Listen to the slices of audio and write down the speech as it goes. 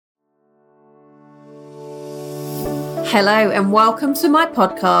Hello and welcome to my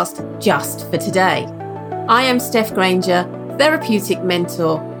podcast, Just for Today. I am Steph Granger, therapeutic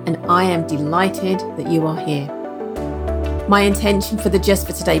mentor, and I am delighted that you are here. My intention for the Just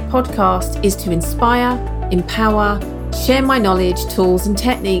for Today podcast is to inspire, empower, share my knowledge, tools and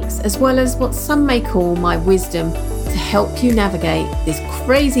techniques, as well as what some may call my wisdom to help you navigate this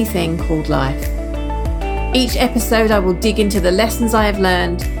crazy thing called life. Each episode I will dig into the lessons I have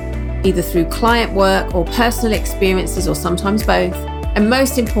learned, either through client work or personal experiences or sometimes both, and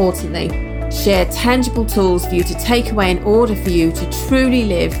most importantly, share tangible tools for you to take away in order for you to truly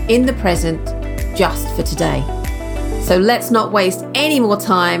live in the present just for today. So let's not waste any more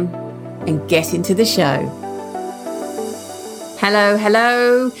time and get into the show.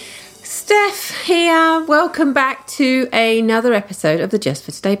 Hello, Steph here. Welcome back to another episode of the Just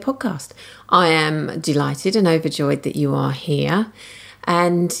for Today podcast. I am delighted and overjoyed that you are here.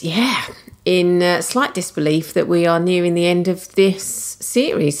 And in slight disbelief that we are nearing the end of this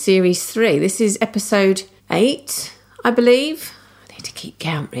series 3. This is episode 8, I believe. I need to keep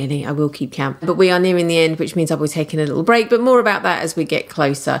count, really. I will keep count. But we are nearing the end, which means I'll be taking a little break, but more about that as we get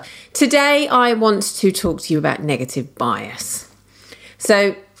closer. Today, I want to talk to you about negative bias.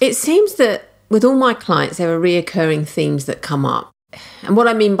 So it seems that with all my clients, there are reoccurring themes that come up. And what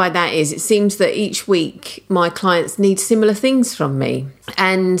I mean by that is it seems that each week my clients need similar things from me.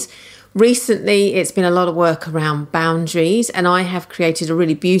 And recently it's been a lot of work around boundaries, and I have created a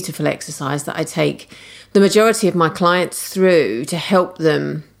really beautiful exercise that I take the majority of my clients through to help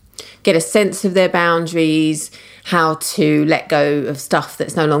them get a sense of their boundaries, how to let go of stuff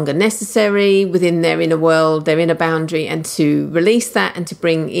that's no longer necessary within their inner world, their inner boundary, and to release that and to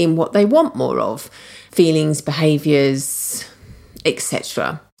bring in what they want more of, feelings, behaviours,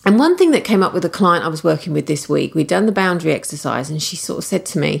 etc. And one thing that came up with a client I was working with this week, we'd done the boundary exercise, and she sort of said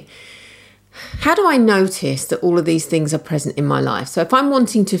to me, how do I notice that all of these things are present in my life? So if I'm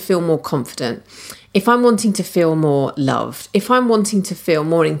wanting to feel more confident, if I'm wanting to feel more loved, if I'm wanting to feel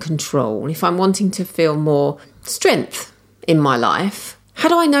more in control, if I'm wanting to feel more strength in my life, how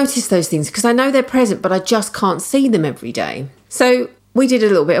do I notice those things? Because I know they're present, but I just can't see them every day. So we did a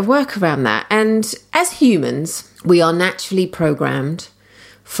little bit of work around that. And as humans, we are naturally programmed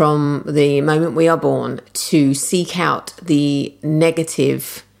from the moment we are born to seek out the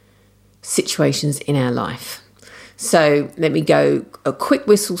negative situations in our life. So let me go a quick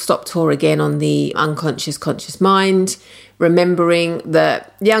whistle-stop tour again on the unconscious, conscious mind, remembering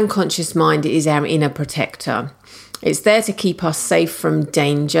that the unconscious mind is our inner protector. It's there to keep us safe from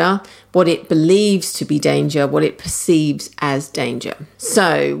danger, what it believes to be danger, what it perceives as danger.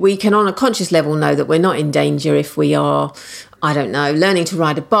 So we can on a conscious level know that we're not in danger if we are, learning to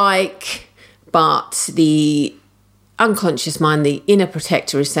ride a bike, but the unconscious mind, the inner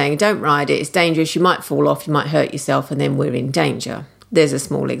protector, is saying, don't ride it, it's dangerous, you might fall off, you might hurt yourself, and then we're in danger. There's a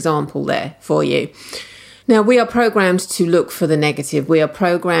small example there for you. Now, we are programmed to look for the negative. We are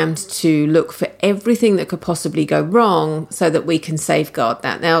programmed to look for everything that could possibly go wrong so that we can safeguard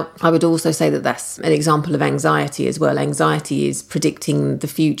that. Now, I would also say that that's an example of anxiety as well. Anxiety is predicting the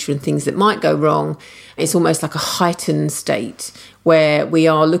future and things that might go wrong. It's almost like a heightened state where we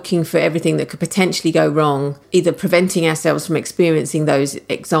are looking for everything that could potentially go wrong, either preventing ourselves from experiencing those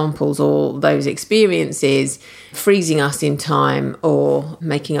examples or those experiences, freezing us in time, or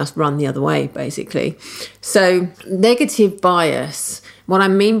making us run the other way, basically. So negative bias, what I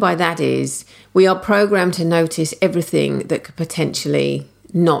mean by that is we are programmed to notice everything that could potentially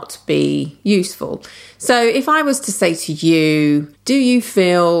not be useful. So if I was to say to you, do you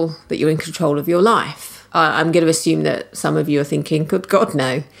feel that you're in control of your life? I'm going to assume that some of you are thinking, good God,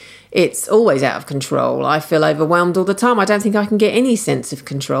 no. It's always out of control. I feel overwhelmed all the time. I don't think I can get any sense of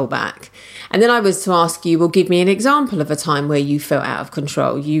control back. And then I was to ask you, well, give me an example of a time where you felt out of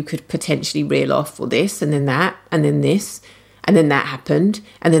control. You could potentially reel off, well, this and then that and then this. And then that happened,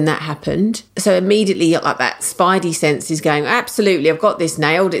 and then that happened. So immediately, like that spidey sense is going, absolutely, I've got this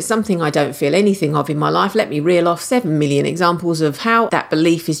nailed. It's something I don't feel anything of in my life. Let me reel off 7 million examples of how that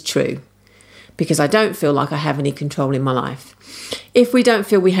belief is true, because I don't feel like I have any control in my life. If we don't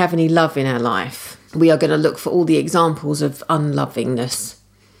feel we have any love in our life, we are going to look for all the examples of unlovingness.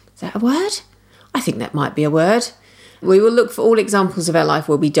 Is that a word? I think that might be a word. We will look for all examples of our life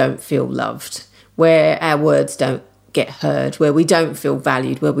where we don't feel loved, where our words don't get heard, where we don't feel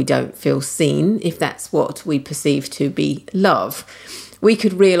valued, where we don't feel seen, if that's what we perceive to be love. We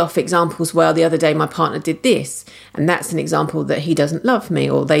could reel off examples, well, the other day my partner did this, and that's an example that he doesn't love me,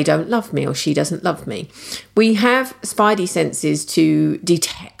 or they don't love me, or she doesn't love me. We have spidey senses to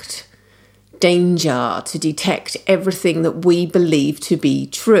detect danger, to detect everything that we believe to be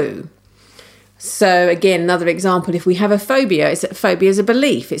true. So again, another example, if we have a phobia is a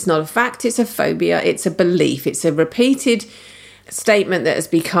belief. It's not a fact, it's a phobia, it's a belief. It's a repeated statement that has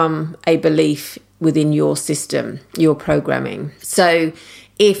become a belief within your system, your programming. So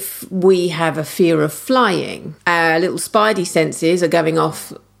if we have a fear of flying, our little spidey senses are going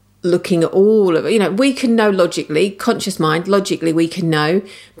off looking at all of it. We can know logically, conscious mind, logically we can know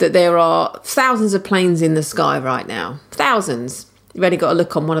that there are thousands of planes in the sky right now. Thousands. You've only got to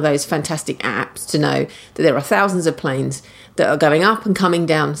look on one of those fantastic apps to know that there are thousands of planes that are going up and coming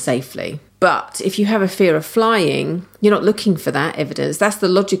down safely. But if you have a fear of flying, you're not looking for that evidence. That's the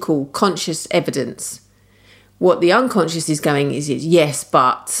logical, conscious evidence. What the unconscious is going is yes,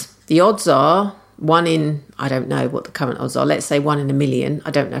 but the odds are I don't know what the current odds are. Let's say 1 in a million.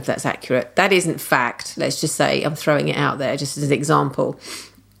 I don't know if that's accurate. That isn't fact. Let's just say I'm throwing it out there just as an example.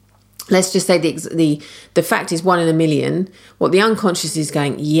 Let's just say the fact is 1 in a million. What the unconscious is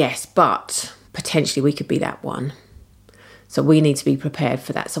going, yes, but potentially we could be that one. So we need to be prepared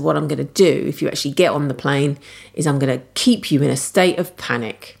for that. So what I'm going to do, if you actually get on the plane, is I'm going to keep you in a state of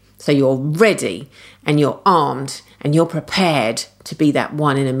panic. So you're ready and you're armed and you're prepared to be that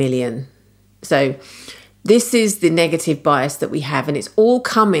 1 in a million. So this is the negative bias that we have, and it's all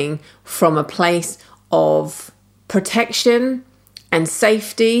coming from a place of protection and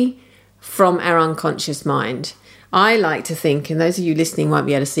safety from our unconscious mind. I like to think, and those of you listening won't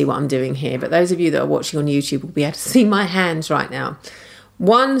be able to see what I'm doing here, but those of you that are watching on YouTube will be able to see my hands right now.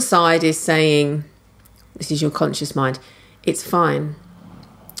 One side is saying, this is your conscious mind, it's fine.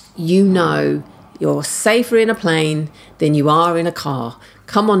 You're safer in a plane than you are in a car.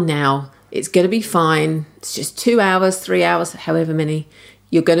 Come on now. It's going to be fine. It's just 2 hours, 3 hours, however many.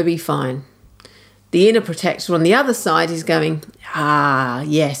 You're going to be fine. The inner protector on the other side is going,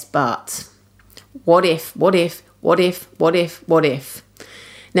 yes, but what if?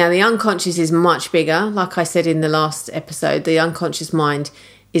 Now, the unconscious is much bigger. Like I said in the last episode, the unconscious mind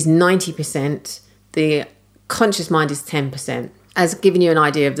is 90%. The conscious mind is 10%. As giving you an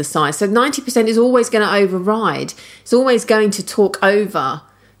idea of the size. So 90% is always going to override. It's always going to talk over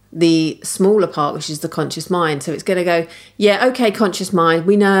the smaller part, which is the conscious mind. So it's going to go, yeah, okay, conscious mind,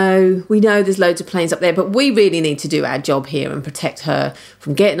 we know there's loads of planes up there, but we really need to do our job here and protect her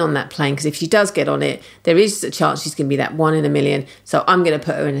from getting on that plane, because if she does get on it, there is a chance she's going to be that 1 in a million. So I'm going to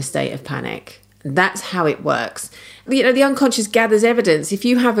put her in a state of panic. And that's how it works. The unconscious gathers evidence. If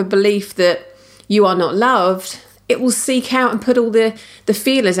you have a belief that you are not loved, it will seek out and put all the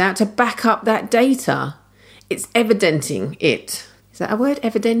feelers out to back up that data. It's evidenting it. Is that a word?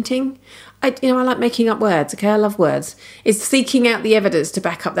 Evidenting? I like making up words. Okay, I love words. It's seeking out the evidence to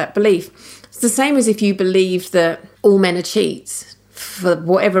back up that belief. It's the same as if you believe that all men are cheats. For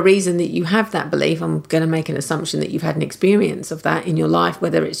whatever reason that you have that belief, I'm going to make an assumption that you've had an experience of that in your life,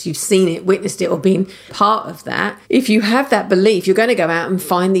 whether it's you've seen it, witnessed it, or been part of that. If you have that belief, you're going to go out and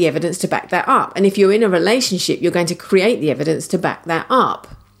find the evidence to back that up. And if you're in a relationship, you're going to create the evidence to back that up.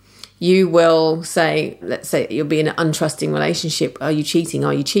 You will say, let's say you'll be in an untrusting relationship. Are you cheating?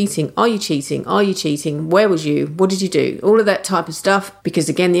 Are you cheating? Are you cheating? Are you cheating? Where was you? What did you do? All of that type of stuff. Because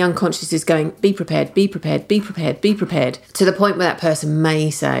again, the unconscious is going, be prepared, be prepared, be prepared, be prepared. To the point where that person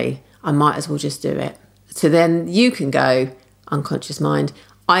may say, I might as well just do it. So then you can go, unconscious mind,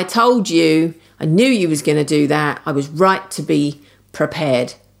 I told you, I knew you was going to do that. I was right to be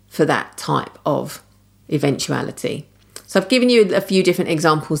prepared for that type of eventuality. So I've given you a few different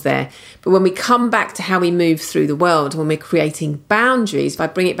examples there. But when we come back to how we move through the world, when we're creating boundaries, if I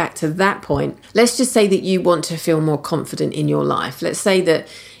bring it back to that point, let's just say that you want to feel more confident in your life. Let's say that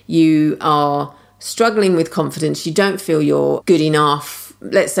you are struggling with confidence. You don't feel you're good enough.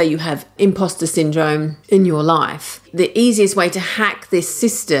 Let's say you have imposter syndrome in your life. The easiest way to hack this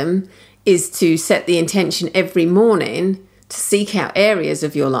system is to set the intention every morning to seek out areas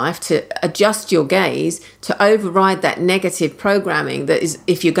of your life, to adjust your gaze, to override that negative programming that is,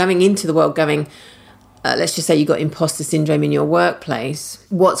 if you're going into the world going, let's just say you've got imposter syndrome in your workplace,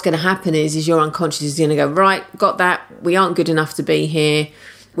 what's going to happen is your unconscious is going to go, right, got that, we aren't good enough to be here,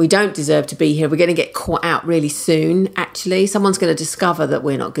 we don't deserve to be here, we're going to get caught out really soon, actually. Someone's going to discover that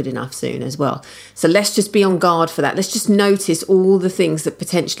we're not good enough soon as well. So let's just be on guard for that. Let's just notice all the things that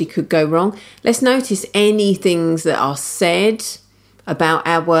potentially could go wrong. Let's notice any things that are said about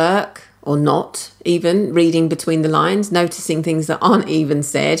our work or not, even reading between the lines, noticing things that aren't even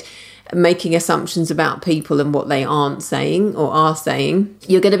said, making assumptions about people and what they aren't saying or are saying.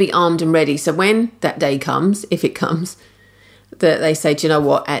 You're going to be armed and ready. So when that day comes, if it comes, that they say, do you know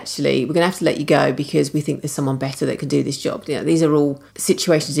what, actually, we're going to have to let you go because we think there's someone better that can do this job. These are all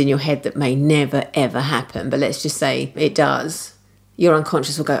situations in your head that may never, ever happen. But let's just say it does. your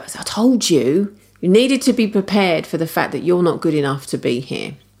unconscious will go, I told you, you needed to be prepared for the fact that you're not good enough to be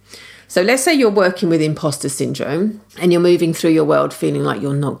here. So let's say you're working with imposter syndrome and you're moving through your world feeling like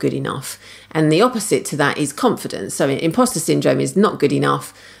you're not good enough. And the opposite to that is confidence. So imposter syndrome is not good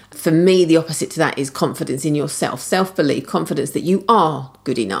enough. For me, the opposite to that is confidence in yourself, self-belief, confidence that you are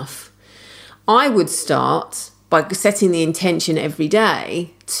good enough. I would start by setting the intention every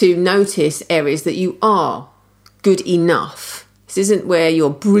day to notice areas that you are good enough. This isn't where you're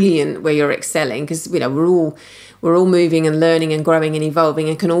brilliant, where you're excelling, because we're all moving and learning and growing and evolving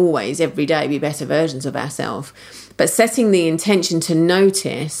and can always every day be better versions of ourselves. But setting the intention to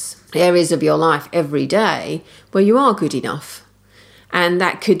notice areas of your life every day where you are good enough. And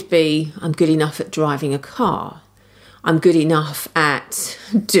that could be, I'm good enough at driving a car. I'm good enough at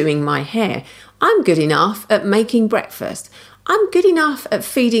doing my hair. I'm good enough at making breakfast. I'm good enough at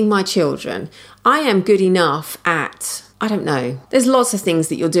feeding my children. I am good enough at, I don't know. There's lots of things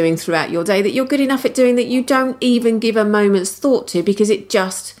that you're doing throughout your day that you're good enough at doing that you don't even give a moment's thought to because it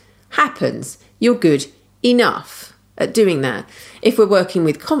just happens. You're good enough at doing that. If we're working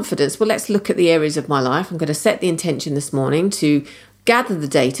with confidence, well, let's look at the areas of my life. I'm going to set the intention this morning to gather the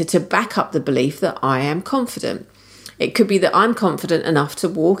data to back up the belief that I am confident. It could be that I'm confident enough to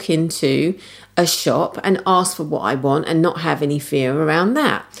walk into a shop and ask for what I want and not have any fear around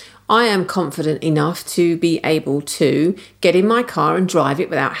that. I am confident enough to be able to get in my car and drive it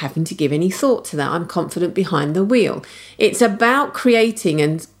without having to give any thought to that. I'm confident behind the wheel. It's about creating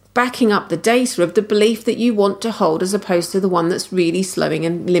and backing up the data of the belief that you want to hold as opposed to the one that's really slowing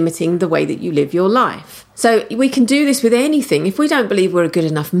and limiting the way that you live your life. So we can do this with anything. If we don't believe we're a good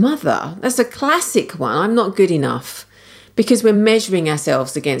enough mother, that's a classic one. I'm not good enough. Because we're measuring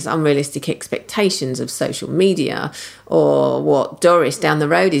ourselves against unrealistic expectations of social media or what Doris down the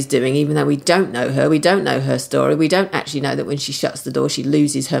road is doing, even though we don't know her, we don't know her story. We don't actually know that when she shuts the door, she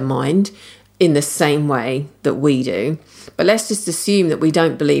loses her mind in the same way that we do. But let's just assume that we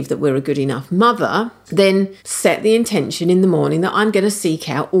don't believe that we're a good enough mother. Then set the intention in the morning that I'm going to seek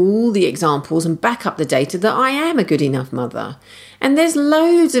out all the examples and back up the data that I am a good enough mother. And there's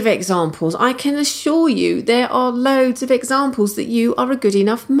loads of examples. I can assure you there are loads of examples that you are a good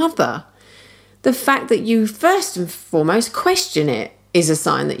enough mother. The fact that you first and foremost question it is a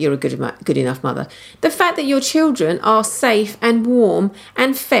sign that you're a good enough mother. The fact that your children are safe and warm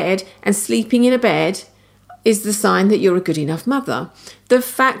and fed and sleeping in a bed is the sign that you're a good enough mother. The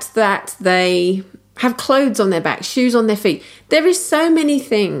fact that they have clothes on their back, shoes on their feet. There is so many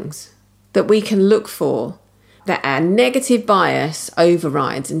things that we can look for that our negative bias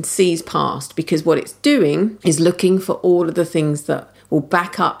overrides and sees past, because what it's doing is looking for all of the things that will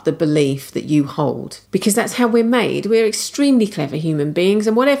back up the belief that you hold. Because that's how we're made. We're extremely clever human beings,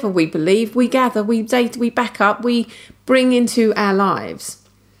 and whatever we believe, we gather, we date, we back up, we bring into our lives.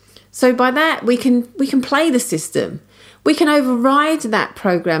 So by that, we can play the system. We can override that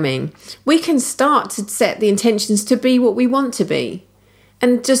programming. We can start to set the intentions to be what we want to be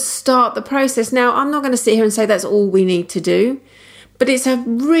and just start the process. Now, I'm not going to sit here and say that's all we need to do, but it's a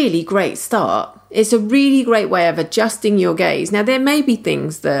really great start. It's a really great way of adjusting your gaze. Now, there may be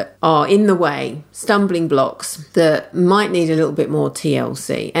things that are in the way, stumbling blocks that might need a little bit more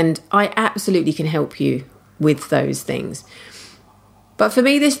TLC, and I absolutely can help you with those things. But for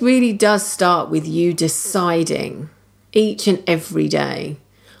me, this really does start with you deciding each and every day,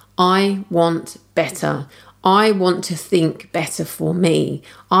 I want better. I want to think better for me.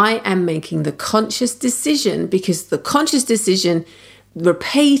 I am making the conscious decision, because the conscious decision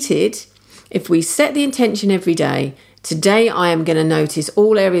repeated, if we set the intention every day, today I am going to notice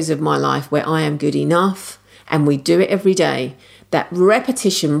all areas of my life where I am good enough, and we do it every day. That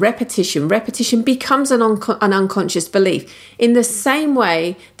repetition becomes an unconscious belief. In the same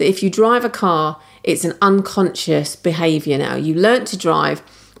way that if you drive a car, it's an unconscious behaviour now. You learnt to drive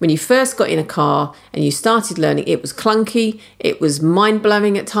when you first got in a car and you started learning. It was clunky, it was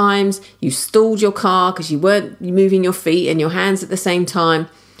mind-blowing at times. You stalled your car because you weren't moving your feet and your hands at the same time.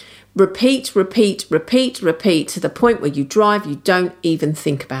 Repeat to the point where you drive, you don't even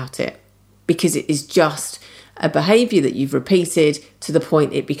think about it, because it is just a behaviour that you've repeated to the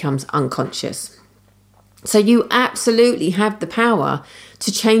point it becomes unconscious. So you absolutely have the power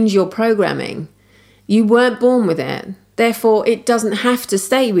to change your programming. You weren't born with it. Therefore, it doesn't have to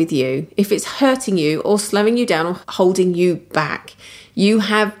stay with you. If it's hurting you or slowing you down or holding you back, you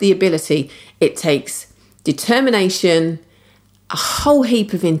have the ability. It takes determination, a whole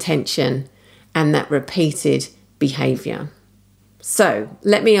heap of intention, and that repeated behaviour. So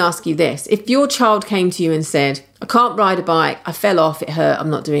let me ask you this. If your child came to you and said, I can't ride a bike, I fell off, it hurt, I'm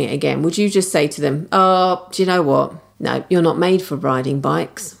not doing it again, would you just say to them, oh, do you know what? No, you're not made for riding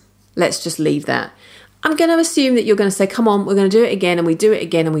bikes. Let's just leave that. I'm going to assume that you're going to say, come on, we're going to do it again, and we do it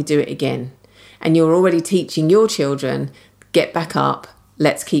again, and we do it again. And you're already teaching your children, get back up,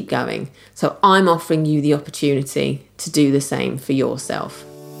 let's keep going. So I'm offering you the opportunity to do the same for yourself.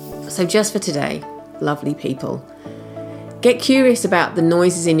 So just for today, lovely people, get curious about the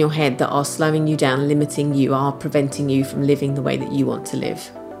noises in your head that are slowing you down, limiting you, are preventing you from living the way that you want to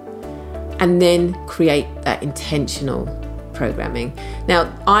live. And then create that intentional programming.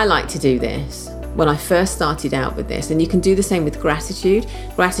 Now, I like to do this when I first started out with this, and you can do the same with gratitude.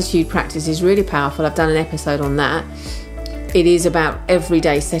 Gratitude practice is really powerful. I've done an episode on that. It is about every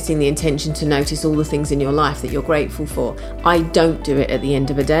day setting the intention to notice all the things in your life that you're grateful for. I don't do it at the end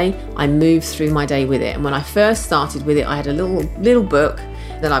of a day. I move through my day with it. And when I first started with it, I had a little book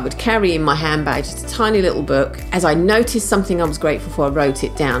that I would carry in my handbag, just a tiny little book. As I noticed something I was grateful for, I wrote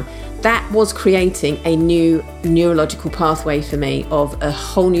it down. That was creating a new neurological pathway for me of a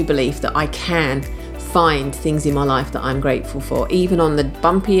whole new belief that I can find things in my life that I'm grateful for. Even on the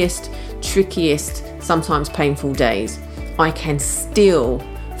bumpiest, trickiest, sometimes painful days, I can still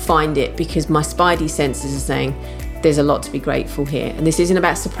find it because my spidey senses are saying there's a lot to be grateful here. And this isn't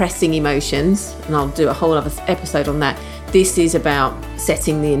about suppressing emotions, and I'll do a whole other episode on that. This is about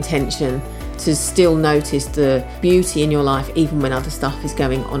setting the intention to still notice the beauty in your life even when other stuff is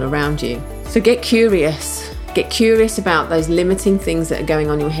going on around you. So get curious. Get curious about those limiting things that are going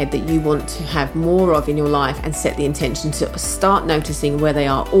on in your head that you want to have more of in your life, and set the intention to start noticing where they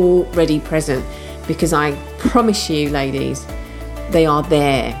are already present. Because I promise you, ladies, they are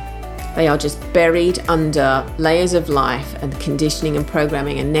there. They are just buried under layers of life and conditioning and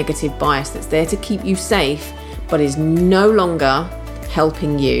programming and negative bias that's there to keep you safe, but is no longer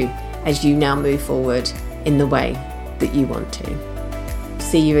helping you as you now move forward in the way that you want to.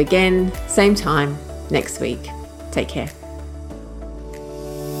 See you again, same time next week. Take care.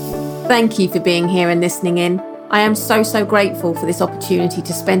 Thank you for being here and listening in. I am so grateful for this opportunity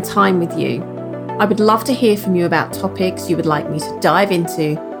to spend time with you. I would love to hear from you about topics you would like me to dive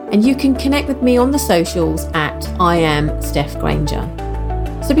into, and you can connect with me on the socials at I am Steph Granger.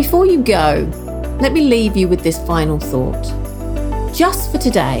 So before you go, let me leave you with this final thought. Just for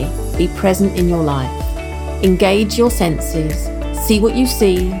today, be present in your life. Engage your senses, see what you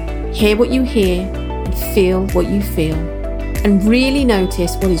see, hear what you hear, and feel what you feel. And really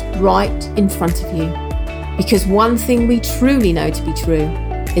notice what is right in front of you. Because one thing we truly know to be true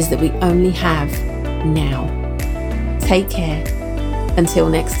is that we only have now. Take care. Until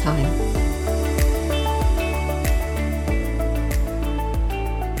next time.